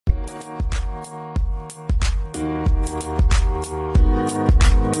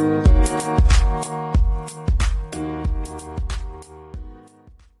Hello,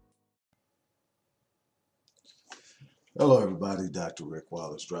 everybody. Dr. Rick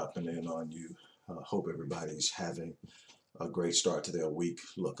Wallace dropping in on you. Hope everybody's having a great start to their week.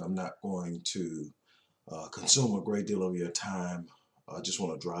 Look, I'm not going to consume a great deal of your time. I just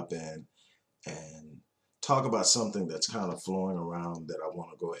want to drop in and talk about something that's kind of flowing around that I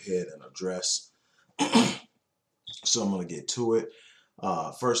want to go ahead and address. So I'm going to get to it.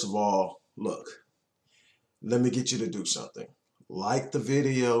 First of all, look, let me get you to do something. Like the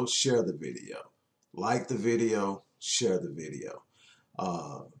video, share the video. Like the video, share the video.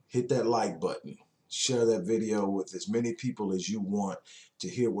 Hit that like button. Share that video with as many people as you want to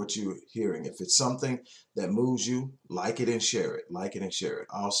hear what you're hearing. If it's something that moves you, like it and share it. Like it and share it.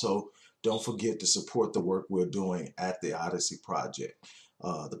 Also, don't forget to support the work we're doing at the Odyssey Project.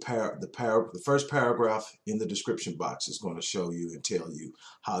 The first paragraph in the description box is going to show you and tell you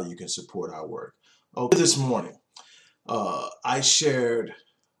how you can support our work. Okay, this morning, I shared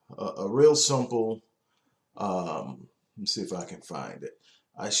a real simple, let me see if I can find it.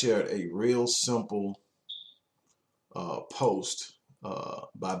 I shared a real simple post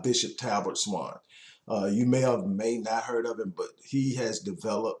by Bishop Talbert Swan. You may not heard of him, but he has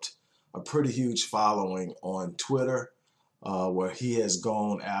developed a pretty huge following on Twitter, where he has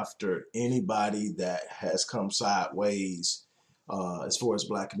gone after anybody that has come sideways as far as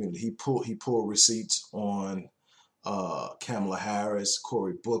black community. He pulled receipts on Kamala Harris,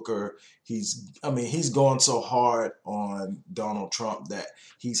 Cory Booker. He's gone so hard on Donald Trump that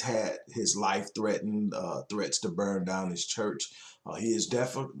he's had his life threatened, threats to burn down his church. He is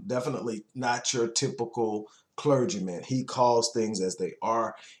definitely not your typical clergyman. He calls things as they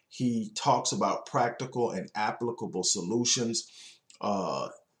are. He talks about practical and applicable solutions.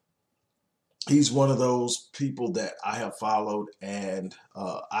 He's one of those people that I have followed, and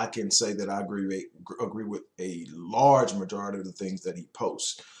I can say that I agree with a large majority of the things that he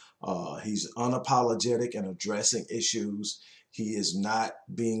posts. He's unapologetic in addressing issues. He is not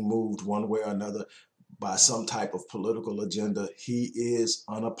being moved one way or another by some type of political agenda. He is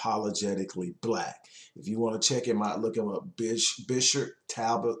unapologetically black. If you want to check him out, look him up, Bishop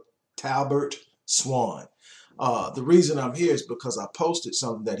Talbert Swan. The reason I'm here is because I posted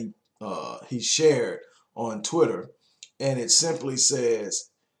something that he shared on Twitter, and it simply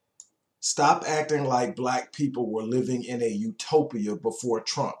says, "Stop acting like black people were living in a utopia before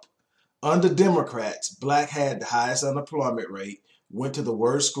Trump. Under Democrats, black had the highest unemployment rate, went to the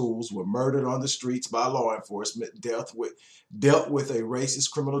worst schools, were murdered on the streets by law enforcement, dealt with a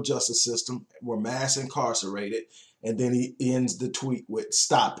racist criminal justice system, were mass incarcerated," and then he ends the tweet with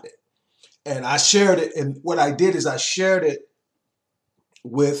 "Stop it." And I shared it, and what I did is I shared it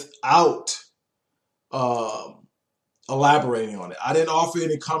without elaborating on it. I didn't offer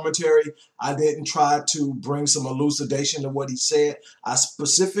any commentary. I didn't try to bring some elucidation to what he said. I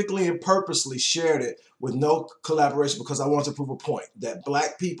specifically and purposely shared it with no collaboration because I wanted to prove a point that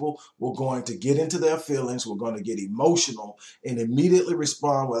black people were going to get into their feelings, were going to get emotional, and immediately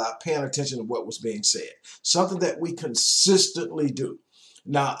respond without paying attention to what was being said. Something that we consistently do.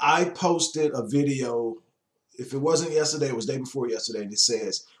 Now, I posted a video. If it wasn't yesterday, it was the day before yesterday, and it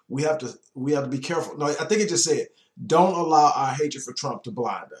says we have to be careful. No, I think it just said, "Don't allow our hatred for Trump to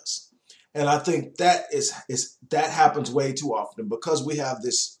blind us." And I think that happens way too often because we have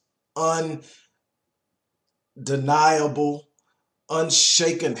this undeniable,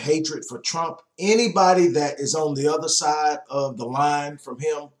 unshaken hatred for Trump. Anybody that is on the other side of the line from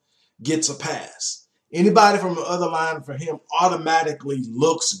him gets a pass. Anybody from the other line from him automatically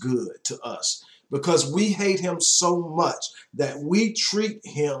looks good to us, because we hate him so much that we treat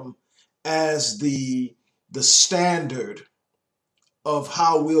him as the standard of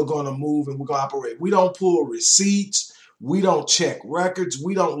how we're going to move and we're going to operate. We don't pull receipts. We don't check records.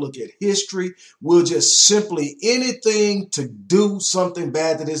 We don't look at history. We'll just simply anything to do something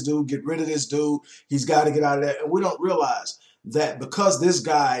bad to this dude, get rid of this dude. He's got to get out of that. And we don't realize that because this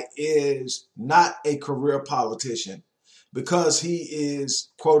guy is not a career politician, because he is,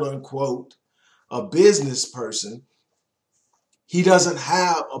 quote unquote, a business person, he doesn't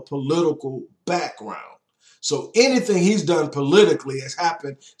have a political background. So anything he's done politically has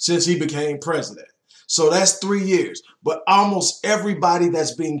happened since he became president. So that's 3 years. But almost everybody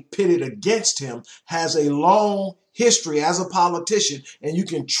that's being pitted against him has a long history as a politician, and you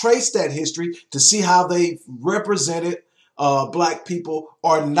can trace that history to see how they represented black people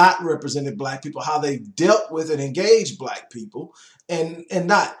or not represented black people, how they dealt with and engaged black people and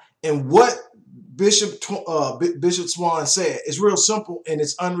not. And what Bishop Swan said is real simple and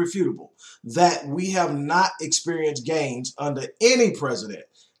it's unrefutable, that we have not experienced gains under any president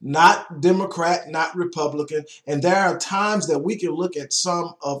not Democrat, not Republican. And there are times that we can look at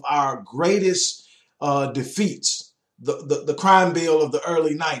some of our greatest defeats. The crime bill of the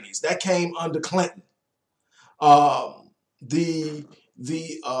early 90s that came under Clinton. The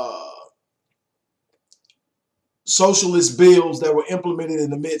socialist bills that were implemented in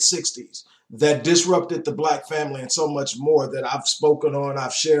the mid 60s that disrupted the black family, and so much more that I've spoken on,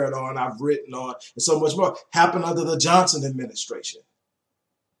 I've shared on, I've written on, and so much more happened under the Johnson administration.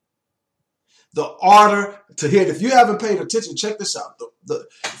 The order to hit, if you haven't paid attention, check this out.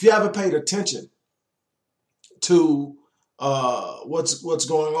 If you haven't paid attention to what's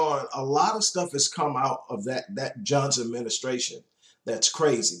going on, a lot of stuff has come out of that Johnson administration that's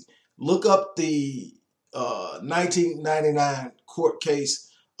crazy. Look up the 1999 court case,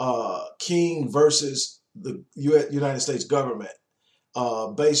 King versus the United States government,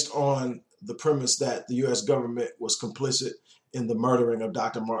 based on the premise that the U.S. government was complicit in the murdering of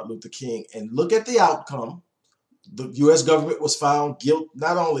Dr. Martin Luther King. And look at the outcome. The U.S. government was found guilty,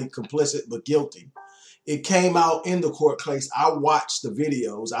 not only complicit, but guilty. It came out in the court case. I watched the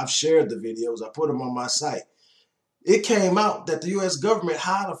videos. I've shared the videos. I put them on my site. It came out that the U.S. government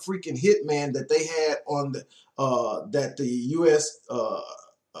hired a freaking hitman that they had on that the U.S.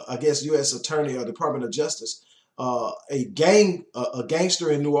 I guess U.S. Attorney or Department of Justice, a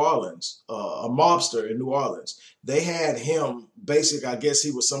gangster in New Orleans, a mobster in New Orleans. They had him basically, I guess he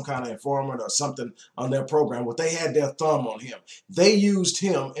was some kind of informant or something on their program, but they had their thumb on him. They used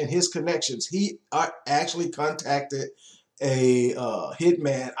him and his connections. He actually contacted a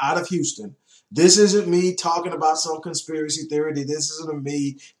hitman out of Houston. This isn't me talking about some conspiracy theory. This isn't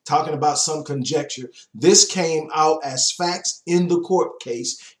me talking about some conjecture. This came out as facts in the court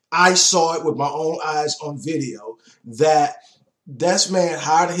case. I saw it with my own eyes on video that this man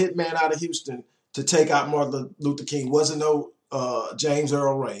hired a hitman out of Houston to take out Martin Luther King. Wasn't no James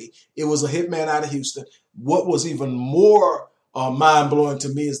Earl Ray. It was a hitman out of Houston. What was even more mind-blowing to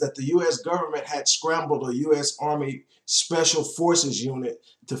me is that the U.S. government had scrambled a U.S. Army Special Forces unit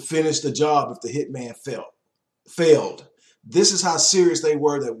to finish the job if the hitman failed. This is how serious they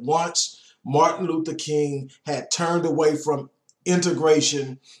were, that once Martin Luther King had turned away from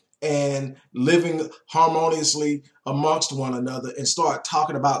integration and living harmoniously amongst one another and started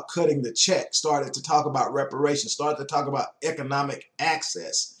talking about cutting the check, started to talk about reparations, started to talk about economic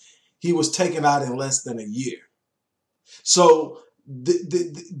access, he was taken out in less than a year. So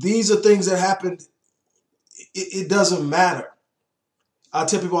these are things that happened. It doesn't matter. I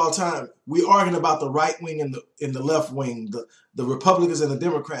tell people all the time, we arguing about the right wing and the left wing, the Republicans and the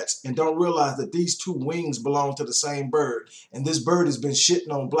Democrats, and don't realize that these two wings belong to the same bird. And this bird has been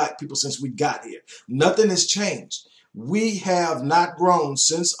shitting on black people since we got here. Nothing has changed. We have not grown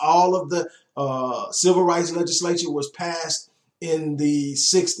since all of the civil rights legislation was passed in the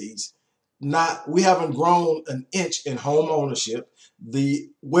 60s. We haven't grown an inch in home ownership. The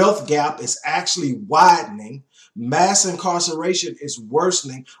wealth gap is actually widening. Mass incarceration is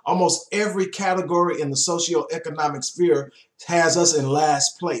worsening. Almost every category in the socioeconomic sphere has us in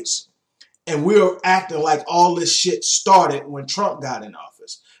last place. And we're acting like all this shit started when Trump got in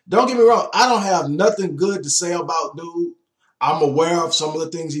office. Don't get me wrong. I don't have nothing good to say about dude. I'm aware of some of the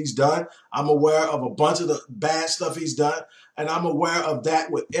things he's done. I'm aware of a bunch of the bad stuff he's done. And I'm aware of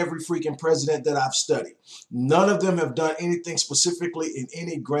that with every freaking president that I've studied. None of them have done anything specifically in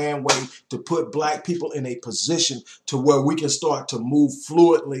any grand way to put black people in a position to where we can start to move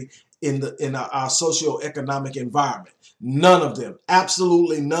fluidly in our socioeconomic environment. None of them.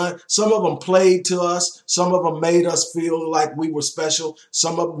 Absolutely none. Some of them played to us. Some of them made us feel like we were special.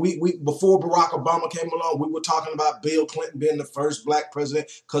 Some of we before Barack Obama came along, we were talking about Bill Clinton being the first black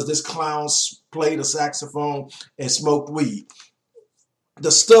president because this clown played a saxophone and smoked weed. The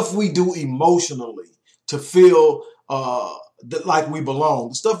stuff we do emotionally to feel like we belong,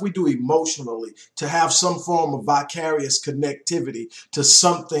 the stuff we do emotionally to have some form of vicarious connectivity to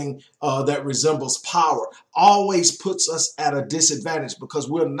something that resembles power always puts us at a disadvantage because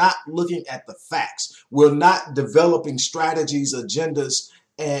we're not looking at the facts. We're not developing strategies, agendas,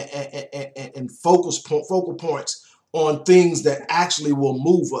 and focal points on things that actually will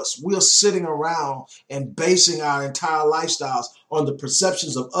move us. We're sitting around and basing our entire lifestyles on the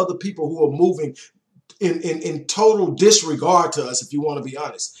perceptions of other people who are moving in total disregard to us, if you want to be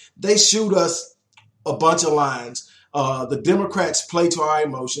honest. They shoot us a bunch of lines. The Democrats play to our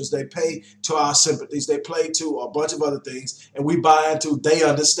emotions. They play to our sympathies. They play to a bunch of other things. And we buy into they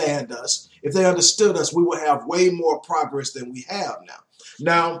understand us. If they understood us, we would have way more progress than we have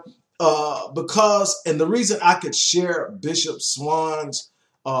now. And the reason I could share Bishop Swan's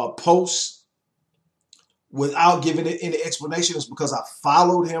post without giving it any explanation is because I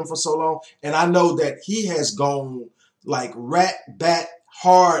followed him for so long, and I know that he has gone like rat bat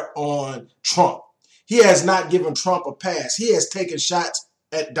hard on Trump. He has not given Trump a pass. He has taken shots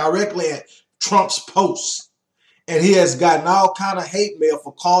directly at Trump's posts, and he has gotten all kind of hate mail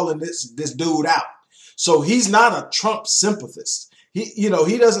for calling this dude out. So he's not a Trump sympathist. He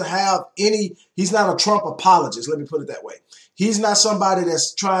doesn't have any. He's not a Trump apologist. Let me put it that way. He's not somebody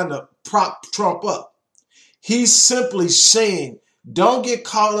that's trying to prop Trump up. He's simply saying, don't get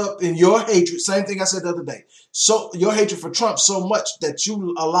caught up in your hatred. Same thing I said the other day. So your hatred for Trump so much that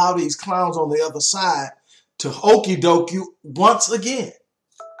you allow these clowns on the other side to okey doke you once again.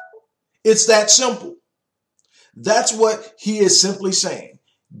 It's that simple. That's what he is simply saying.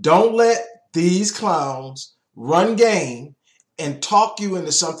 Don't let these clowns run game and talk you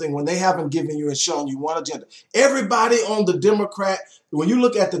into something when they haven't given you and shown you one agenda. Everybody on the Democrat, when you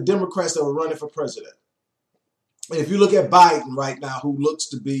look at the Democrats that are running for president, and if you look at Biden right now, who looks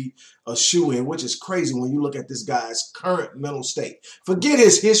to be a shoo-in, which is crazy when you look at this guy's current mental state. Forget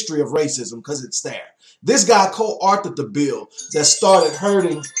his history of racism because it's there. This guy co-authored the bill that started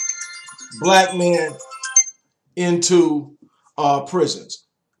herding black men into prisons.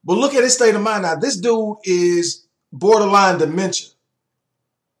 But look at his state of mind now. This dude is borderline dementia.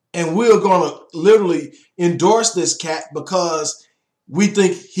 And we're going to literally endorse this cat because we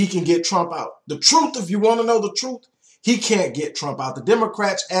think he can get Trump out. The truth, if you want to know the truth, he can't get Trump out. The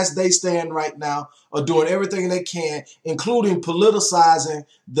Democrats, as they stand right now, are doing everything they can, including politicizing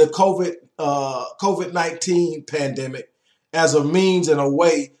the COVID-19 pandemic as a means and a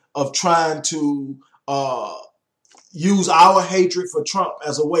way of trying to use our hatred for Trump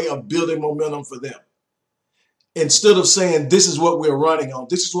as a way of building momentum for them. Instead of saying, this is what we're running on,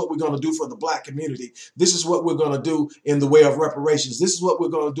 this is what we're going to do for the black community, this is what we're going to do in the way of reparations, this is what we're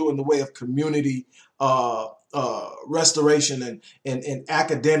going to do in the way of community restoration and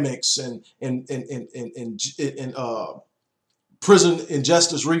academics and prison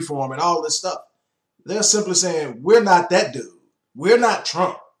injustice reform and all this stuff. They're simply saying, we're not that dude. We're not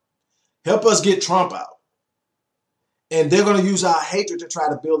Trump. Help us get Trump out. And they're going to use our hatred to try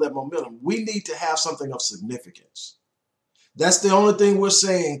to build that momentum. We need to have something of significance. That's the only thing we're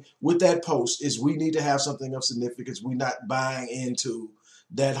saying with that post is we need to have something of significance. We're not buying into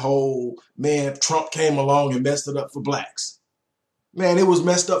that whole, man, Trump came along and messed it up for blacks. Man, it was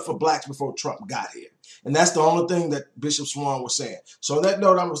messed up for blacks before Trump got here. And that's the only thing that Bishop Swan was saying. So on that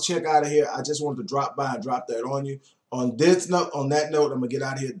note, I'm going to check out of here. I just wanted to drop by and drop that on you. On that note, I'm going to get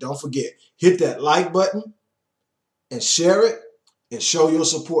out of here. Don't forget, hit that like button and share it and show your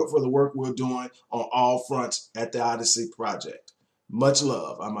support for the work we're doing on all fronts at the Odyssey Project. Much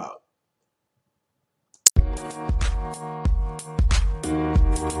love. I'm out.